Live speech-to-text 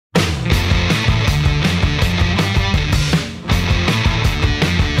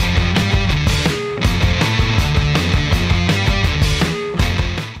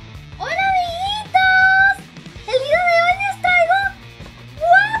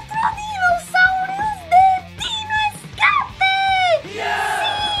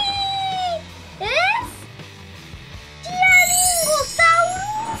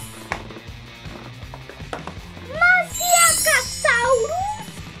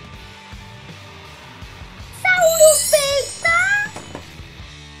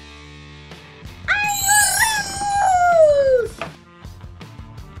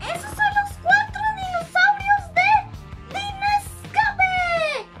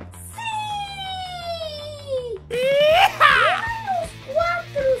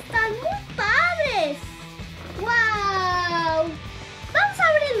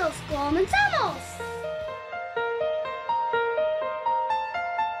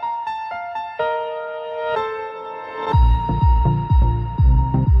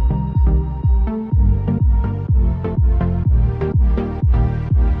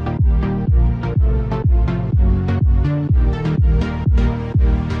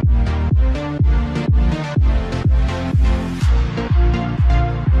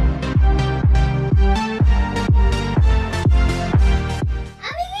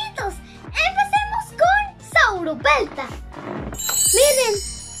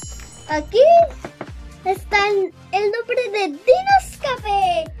Aquí está el nombre de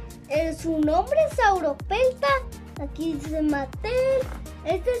Dinoscape. Su nombre es Sauropelta. Aquí dice Mattel.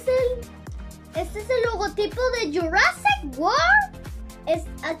 Este es el logotipo de Jurassic World.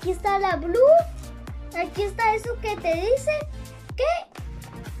 Aquí está la Blue. Aquí está eso que te dice que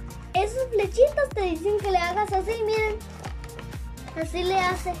esos flechitos te dicen que le hagas así, miren. Así le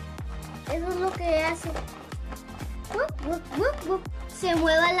hace. Eso es lo que hace. Se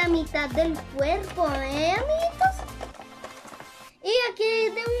mueve a la mitad del cuerpo, amiguitos. Y aquí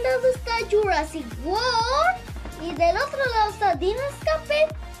de un lado está Jurassic World y del otro lado está Dinoscape.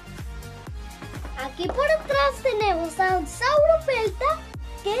 Aquí por atrás tenemos a Sauropelta,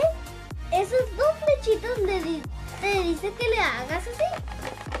 que esos dos flechitos te dice que le hagas así.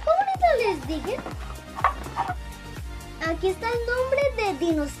 ¿Cómo les dije? Aquí está el nombre de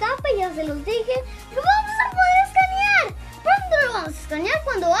Dinoscape, ya se los dije. ¡Lo vamos a poder escanear! Pronto lo vamos a escanear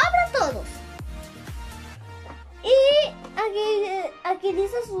cuando abra todos. Y aquí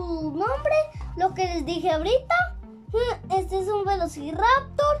dice su nombre, lo que les dije ahorita. Este es un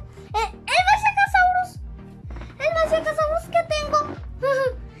velociraptor. El Masiakasaurus que tengo.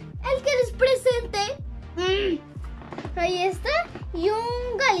 El que les presenté. Ahí está. Y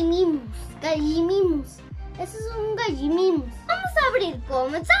un Gallimimus. Ese es un Gallimimus. Vamos a abrir.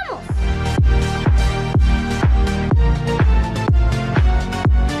 Comenzamos.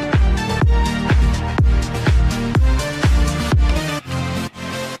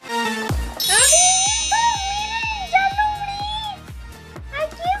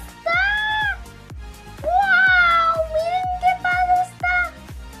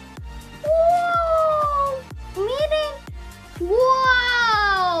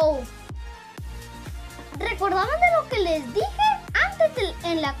 ¿Recordaban de lo que les dije antes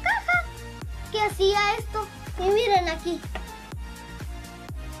en la caja? Que hacía esto. Y miren aquí.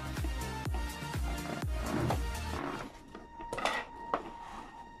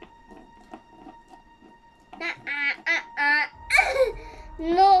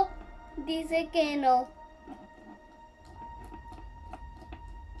 No, dice que no.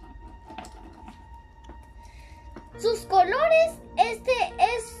 Sus colores, este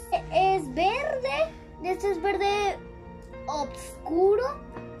es verde. Este es verde oscuro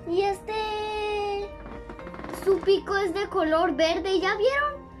y su pico es de color verde, ¿ya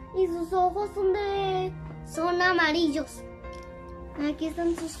vieron? Y sus ojos son amarillos. Aquí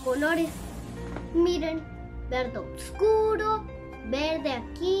están sus colores. Miren, verde oscuro, verde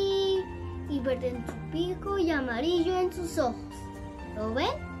aquí y verde en su pico y amarillo en sus ojos. ¿Lo ven?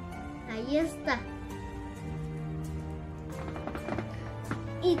 Ahí está.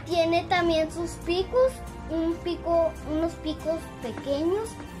 Y tiene también sus picos, unos picos pequeños,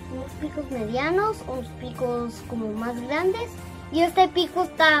 unos picos medianos, unos picos como más grandes. Y este pico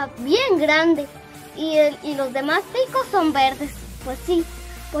está bien grande. Y los demás picos son verdes. Pues sí,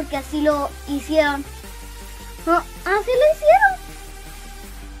 porque así lo hicieron. Así lo hicieron.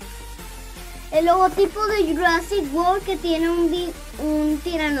 El logotipo de Jurassic World, que tiene un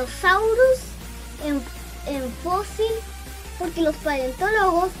tiranosaurus en fósil. Porque los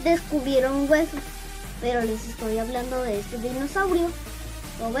paleontólogos descubrieron huesos. Pero les estoy hablando de este dinosaurio.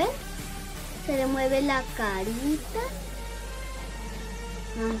 ¿Lo ven? Se le mueve la carita.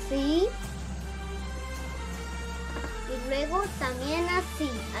 Así. Y luego también así.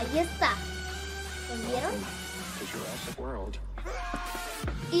 Ahí está. ¿Lo vieron?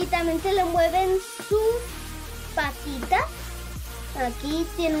 Y también se le mueven sus patitas. Aquí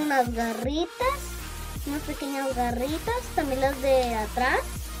tiene unas garritas. Unas pequeñas garritas, también las de atrás.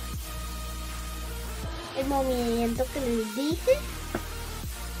 El movimiento que les dije.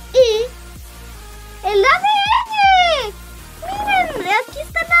 Y el ADN. Miren, aquí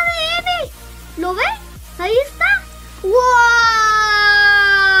está el ADN. ¿Lo ven? Ahí está.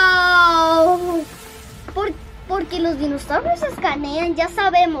 ¡Wow! Porque los dinosaurios escanean, ya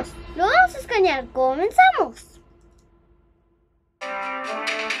sabemos. Lo vamos a escanear. Comenzamos.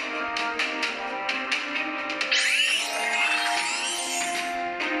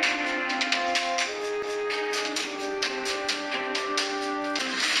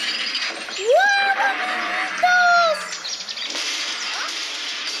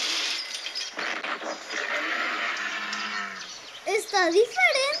 Está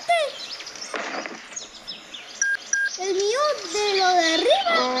diferente. El mío, de lo de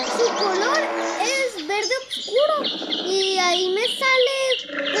arriba, su color es verde oscuro. Y ahí me sale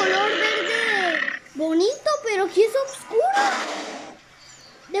color verde bonito, pero aquí es oscuro.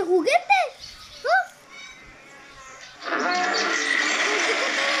 De juguete.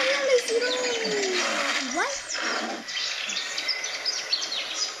 Todavía le hicieron igual.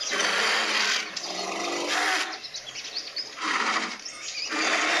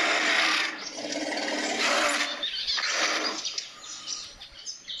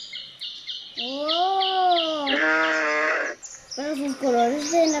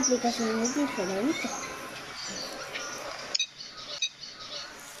 en la aplicación es diferente.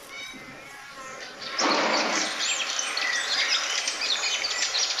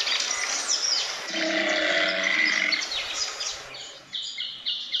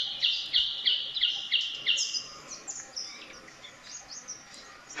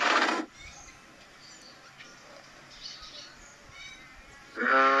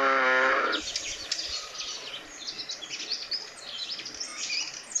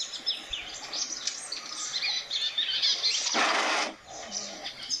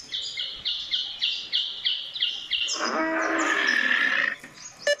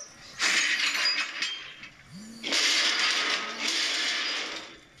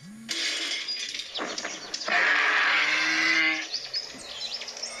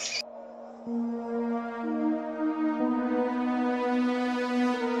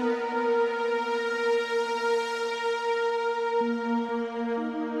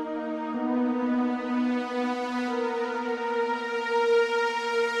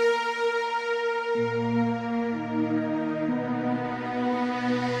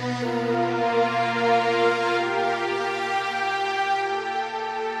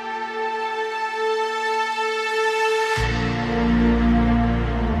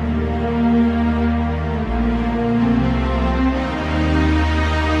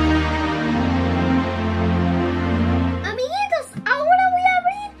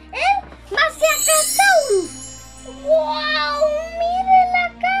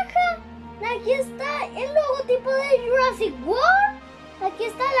 Aquí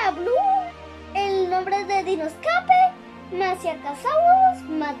está la Blue, el nombre de Dinoscape, Masiakasaurus,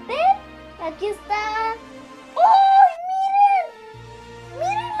 Mattel. Aquí está. ¡Oh! ¡Miren!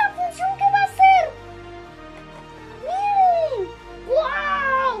 ¡Miren la función que va a hacer! ¡Miren!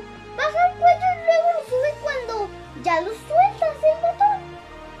 ¡Wow! Baja el cuello y luego lo sube cuando ya lo sueltas el botón.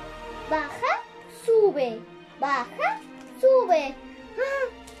 Baja, sube. Baja, sube.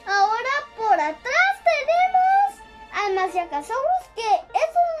 Ahora por atrás tenemos al Masiakasaurus, que eso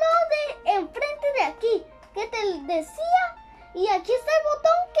es lo de enfrente de aquí, que te decía. Y aquí está el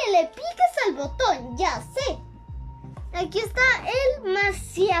botón, que le piques al botón, ya sé. Aquí está el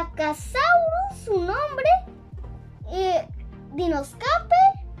Masiakasaurus, su nombre. Dinoscape.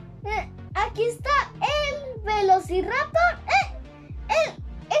 Aquí está el Velociraptor.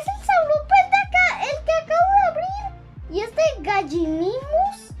 Es el Sauropelta acá, el que acabo de abrir. Y este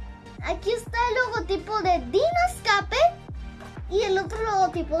Gallimimus. Aquí está el logotipo de Dinoscape y el otro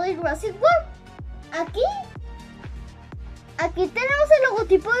logotipo de Jurassic World. Aquí tenemos el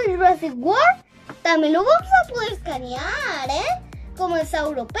logotipo de Jurassic World. También lo vamos a poder escanear, como el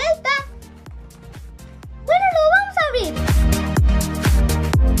Sauropelta. Bueno, lo vamos a abrir.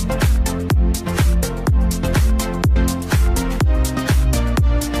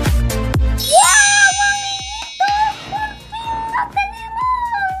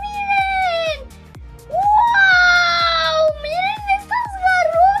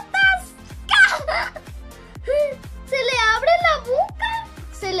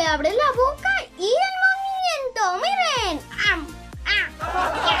 Abre la boca y el movimiento, miren.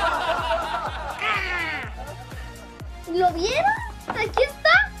 ¿Lo vieron? Aquí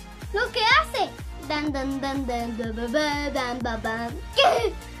está lo que hace.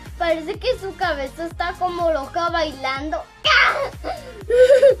 Parece que su cabeza está como loca bailando.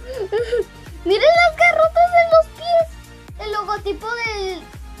 Miren las garrotas en los pies. El logotipo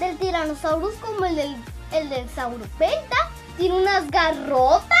del tiranosaurus, como el del Sauropelta, tiene unas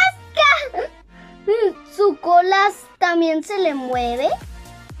garrotas. Su cola también se le mueve.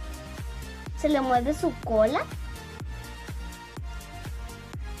 Se le mueve su cola.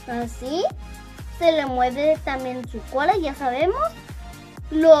 Así. Se le mueve también su cola, ya sabemos.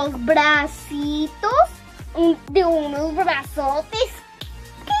 Los bracitos. De unos brazotes.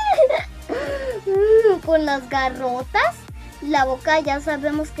 Con las garrotas. La boca ya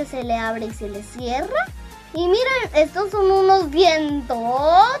sabemos que se le abre y se le cierra. Y miren, estos son unos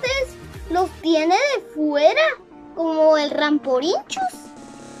dientotes. Los tiene de fuera, como el ramporinchus.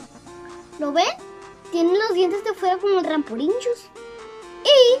 ¿Lo ven? Tienen los dientes de fuera como el ramporinchus.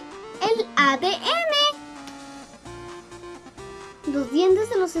 Y el ADN. Los dientes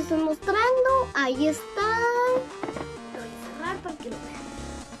se los estoy mostrando. Ahí están. Lo voy a cerrar para que lo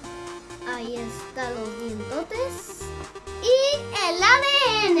vean. Ahí están los dientotes. Y el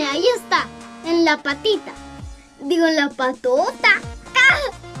ADN, ahí está. En la patita. Digo, en la patota.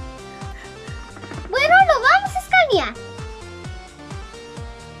 ¡Ah! Bueno, lo vamos a escanear.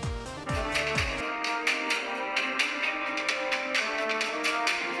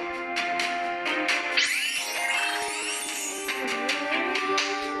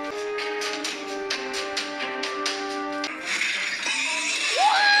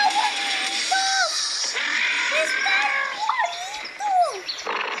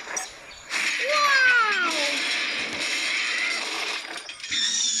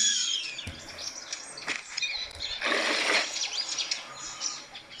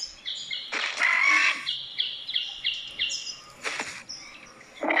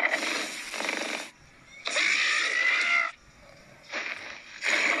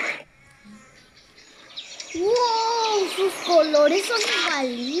 sus colores son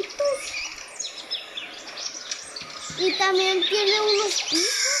igualitos. Y también tiene unos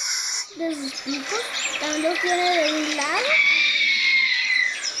picos. De sus picos. También los tiene de un lado.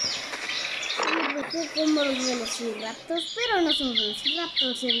 Como los velociraptors, pero no son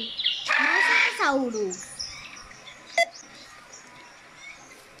velociraptors, el Masiakasaurus.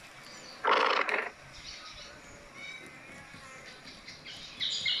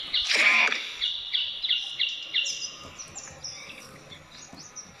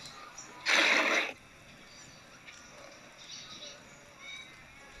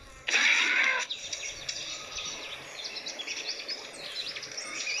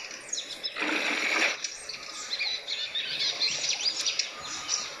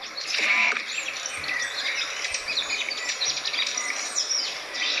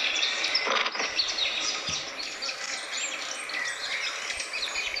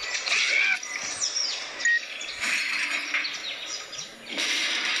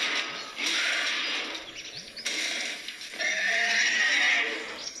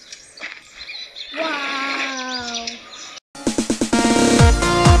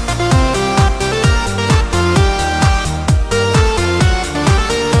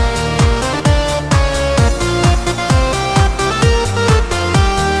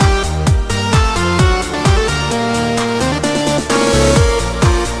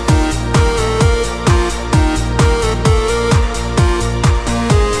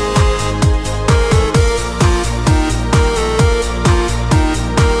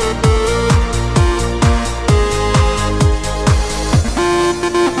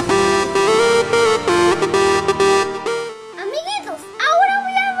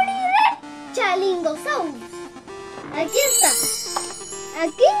 Aquí está.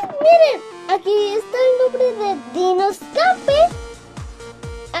 Aquí, miren, aquí está el nombre de Dinoscape.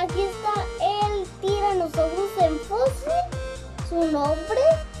 Aquí está el Tiranosauros en fósil. Su nombre,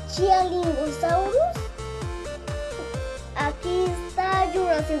 Chialingosaurus. Aquí está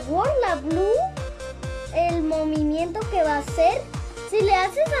Jurassic World, la Blue. El movimiento que va a hacer. Si le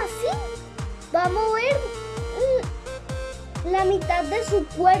haces así, va a mover la mitad de su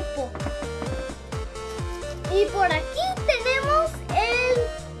cuerpo. Y por aquí tenemos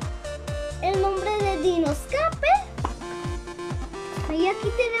el nombre de Dinoscape. Y aquí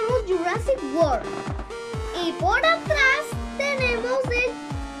tenemos Jurassic World. Y por atrás tenemos el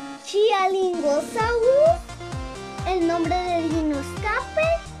Chialingosaurus. El nombre de Dinoscape.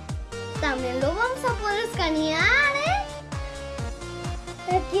 También lo vamos a poder escanear,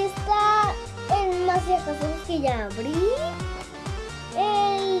 Aquí está el Masiakasaurus que ya abrí.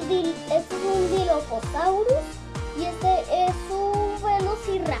 Este es un Dilophosaurus. Y este es un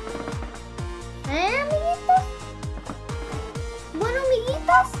velociraptor. Amiguitos? Bueno,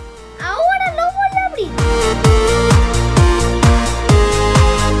 amiguitos, ahora lo voy a abrir.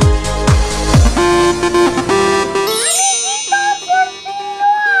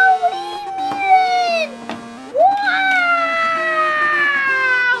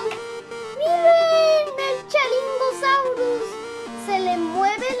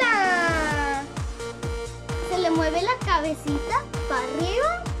 Cabecita para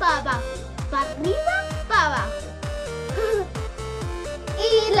arriba, para abajo, para arriba, para abajo.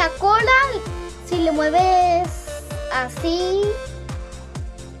 Y la cola, si le mueves así,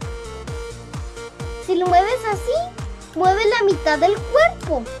 mueve la mitad del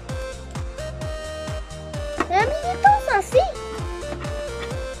cuerpo. Amiguitos, así.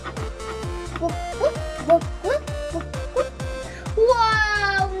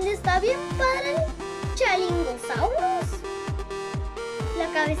 ¡Wow! Está bien padre el Chialingosaurus. La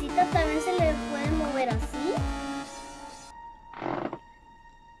cabecita también se le puede mover así.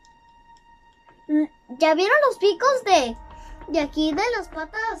 ¿Ya vieron los picos de aquí de las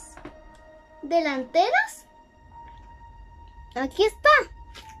patas delanteras? Aquí está.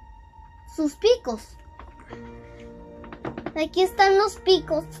 Sus picos. Aquí están los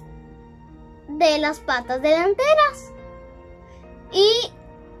picos de las patas delanteras. Y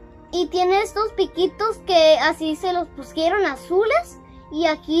tiene estos piquitos que así se los pusieron azules. Y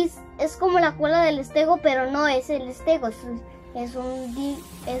aquí es como la cola del estego, pero no es el estego, es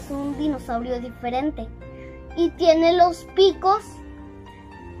un dinosaurio diferente. Y tiene los picos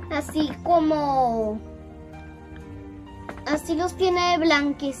así como... Así los tiene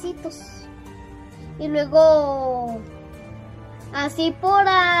blanquecitos. Y luego... Así por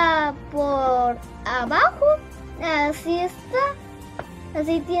abajo. Así está.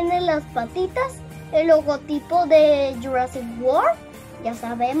 Así tiene las patitas. El logotipo de Jurassic World. Ya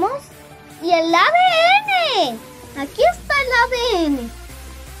sabemos. Y el ADN. Aquí está el ADN.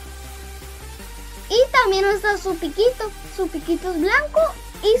 Y también está su piquito. Su piquito es blanco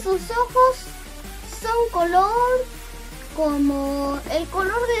y sus ojos son color como el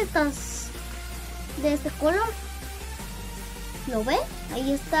color de este color. ¿Lo ven?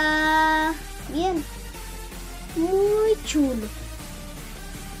 Ahí está bien. Muy chulo.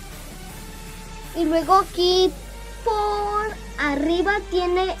 Y luego aquí por arriba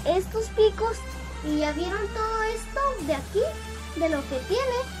tiene estos picos. ¿Y ya vieron todo esto de aquí? De lo que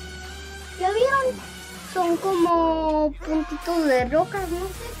tiene. ¿Ya vieron? Son como puntitos de rocas. No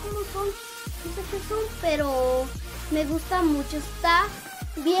sé cómo son. No sé qué son. Pero me gusta mucho. Está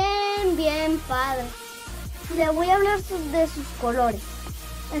bien padre. Le voy a hablar de sus colores.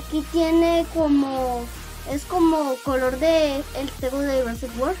 Aquí tiene como... Es como color de el tengo de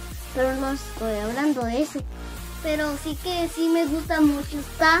Jurassic World. Pero no estoy hablando de ese. Pero sí que sí me gusta mucho.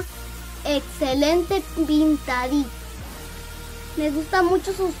 Está excelente pintadito. Me gustan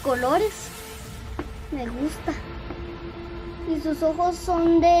mucho sus colores. Me gusta. Y sus ojos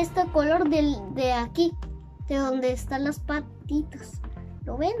son de este color de aquí. De donde están las patitas.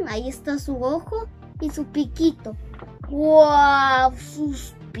 ¿Lo ven? Ahí está su ojo y su piquito. ¡Wow!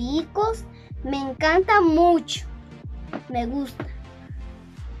 Sus picos me encantan mucho. Me gusta.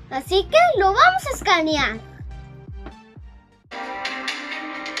 Así que lo vamos a escanear.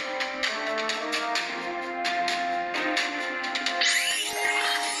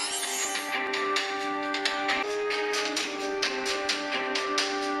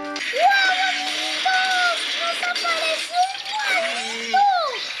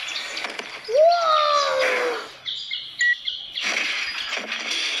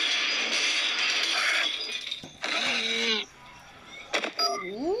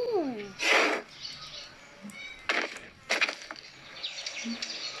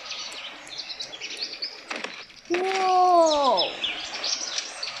 ¡Wow!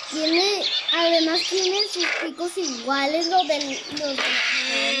 Además tiene sus picos iguales los de la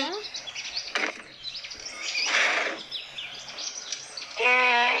cola.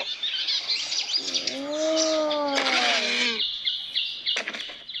 ¡Wow!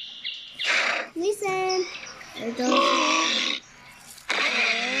 Listen. Entonces...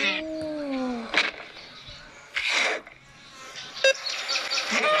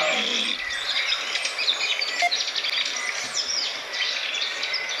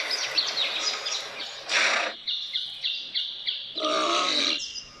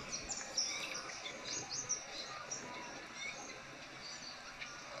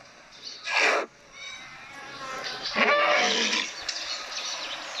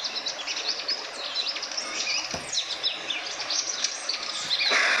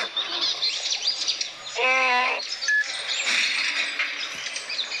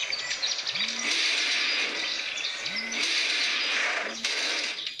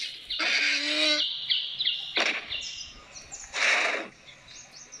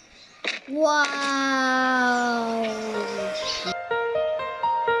 ¡Wow!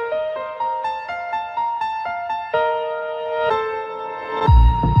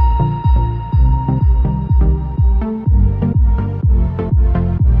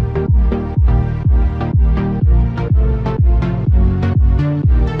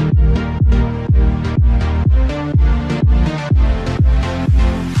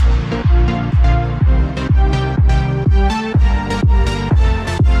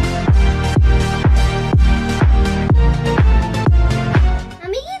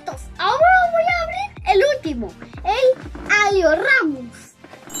 Alioramus.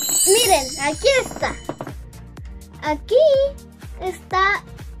 Miren, aquí está. Aquí está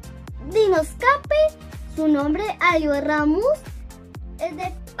Dinoscape. Su nombre Alioramus es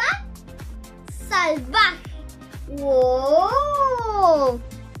de pan salvaje. ¡Wow!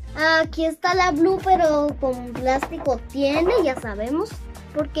 Aquí está la blue, pero con plástico tiene, ya sabemos,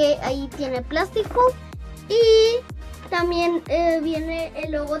 porque ahí tiene plástico. Y también viene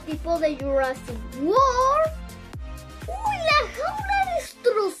el logotipo de Jurassic World. ¡Uy, la jaula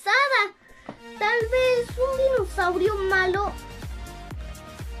destrozada! Tal vez un dinosaurio malo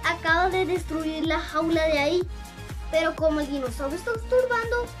acaba de destruir la jaula de ahí. Pero como el dinosaurio está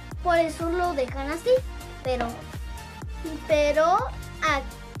estorbando, por eso lo dejan así. Pero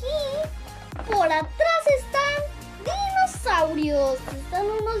aquí, por atrás están dinosaurios. Están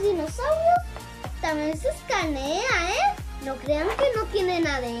unos dinosaurios. También se escanea, ¿eh? No crean que no tienen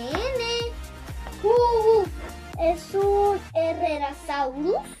ADN. Es un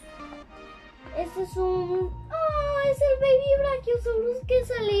Herrerasaurus. Este es un... es el Baby Brachiosaurus que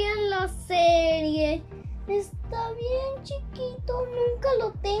salía en la serie. Está bien chiquito, nunca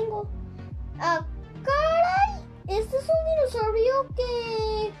lo tengo. ¡Ah, caray! Este es un dinosaurio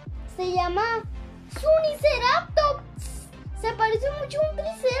que se llama Uniceratops. Se parece mucho a un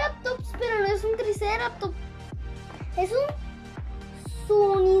triceratops, pero no es un triceratops. Es un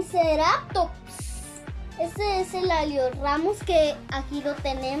uniceratops. Ese es el Alioramus, que aquí lo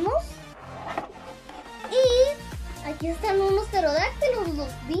tenemos. Y aquí están unos pterodáctilos,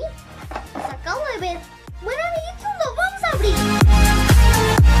 los vi. Los acabo de ver. Bueno, amiguitos, los vamos a abrir.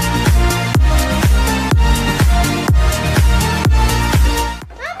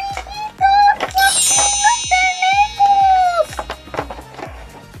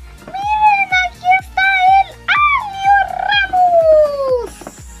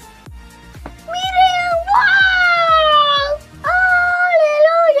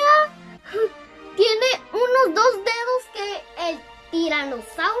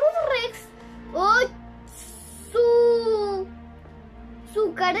 Tiranosaurio Rex,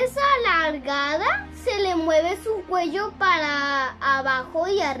 su cabeza alargada, se le mueve su cuello para abajo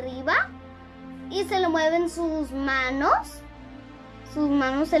y arriba, y se le mueven sus manos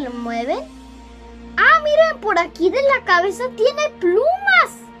se le mueven. Ah, miren, por aquí de la cabeza tiene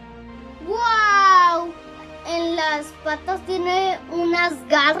plumas. ¡Wow! En las patas tiene unas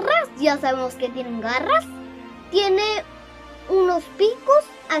garras, ya sabemos que tienen garras. Tiene unos picos.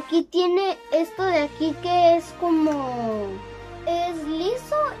 Aquí tiene esto de aquí que es como... es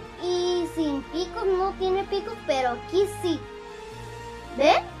liso y sin picos. No tiene picos, pero aquí sí.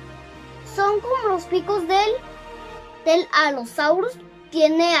 ¿Ven? Son como los picos del Allosaurus.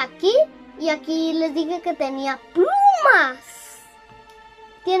 Tiene aquí, y aquí les dije que tenía plumas.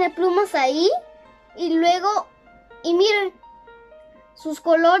 Tiene plumas ahí. Y luego, y miren, sus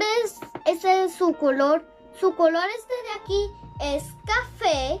colores, ese es su color. Su color de aquí es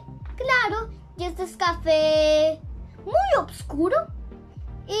café, claro, y este es café muy oscuro.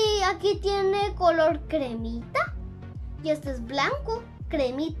 Y aquí tiene color cremita, y este es blanco,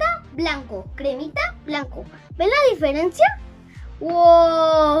 cremita, blanco, cremita, blanco. ¿Ven la diferencia?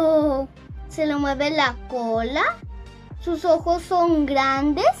 ¡Wow! Se le mueve la cola, sus ojos son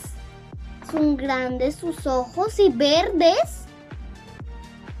grandes sus ojos y verdes.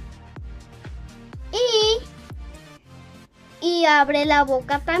 Y abre la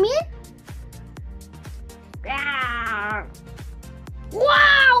boca también.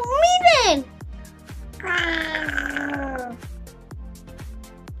 ¡Wow! ¡Miren!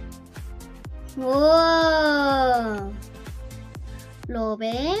 ¡Wow! ¿Lo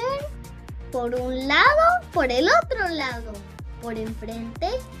ven? Por un lado, por el otro lado, por enfrente,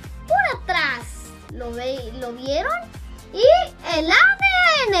 por atrás. ¿Lo vieron? Y el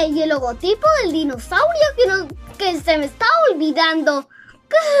ADN y el logotipo del dinosaurio que se me está olvidando.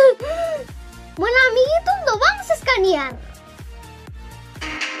 Bueno, amiguitos, lo vamos a escanear.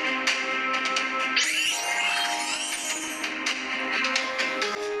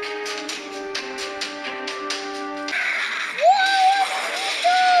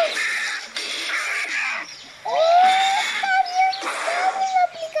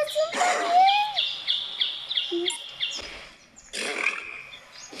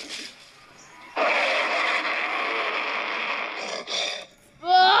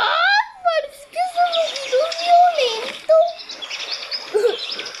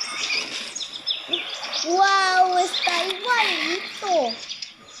 ¡Wow! Está igualito.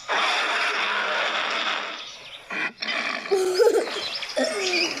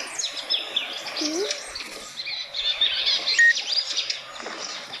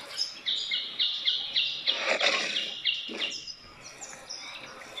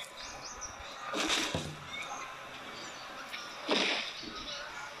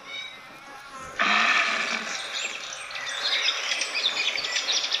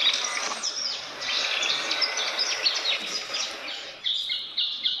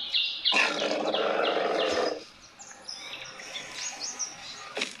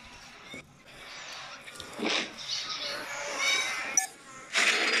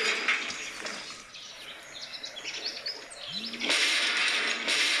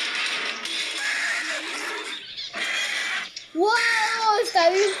 Está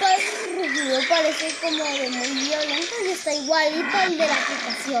bien padre, el rugido parece como de muy violento y está igualito al de la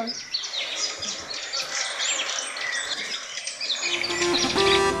aplicación.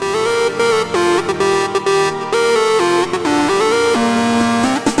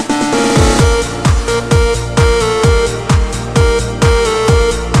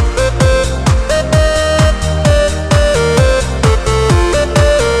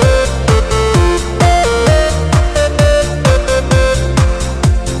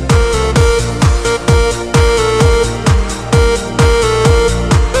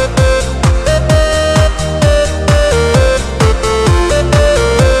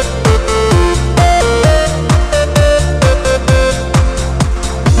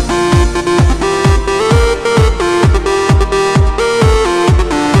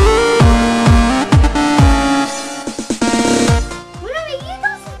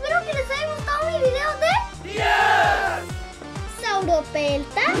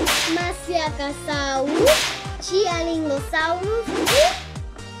 Masiakasaurus, Chialingosaurus y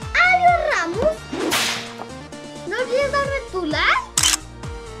Alioramus. No olvides darle tu like